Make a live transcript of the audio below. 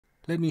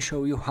Let me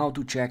show you how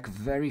to check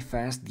very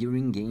fast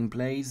during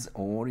gameplays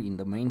or in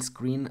the main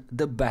screen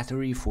the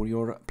battery for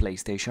your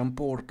PlayStation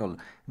Portal.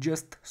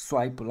 Just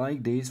swipe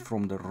like this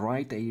from the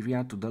right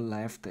area to the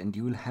left and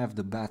you will have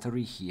the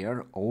battery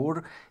here,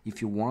 or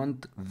if you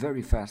want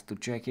very fast to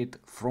check it,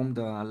 from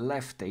the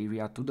left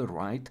area to the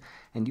right,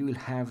 and you will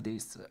have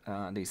this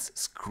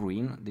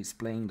screen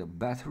displaying the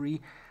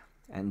battery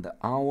and the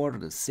hour,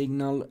 the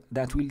signal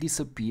that will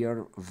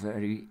disappear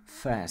very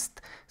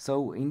fast.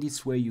 So in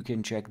this way you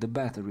can check the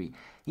battery.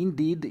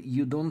 Indeed,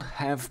 you don't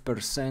have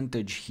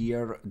percentage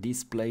here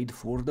displayed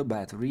for the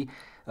battery,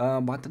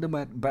 but the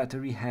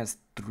battery has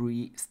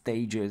three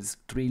stages,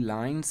 three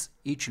lines.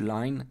 Each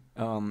line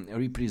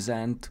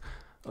represent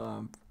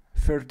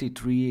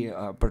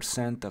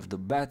 33% of the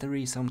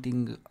battery,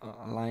 something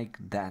like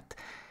that.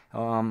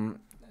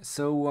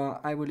 So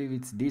I believe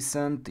it's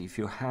decent. If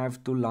you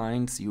have two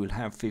lines, you will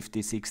have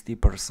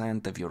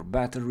 50-60% of your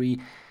battery,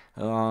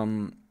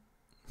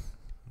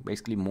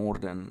 basically more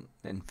than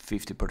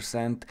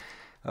 50%,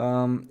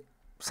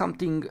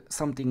 something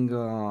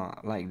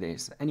like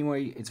this.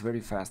 Anyway, it's very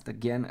fast.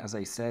 Again, as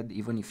I said,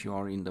 even if you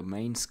are in the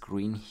main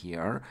screen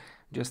here,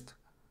 just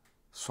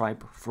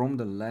swipe from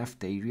the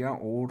left area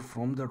or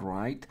from the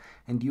right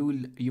and you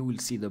will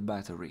see the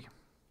battery.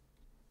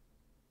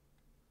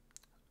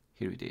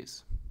 Here it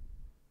is.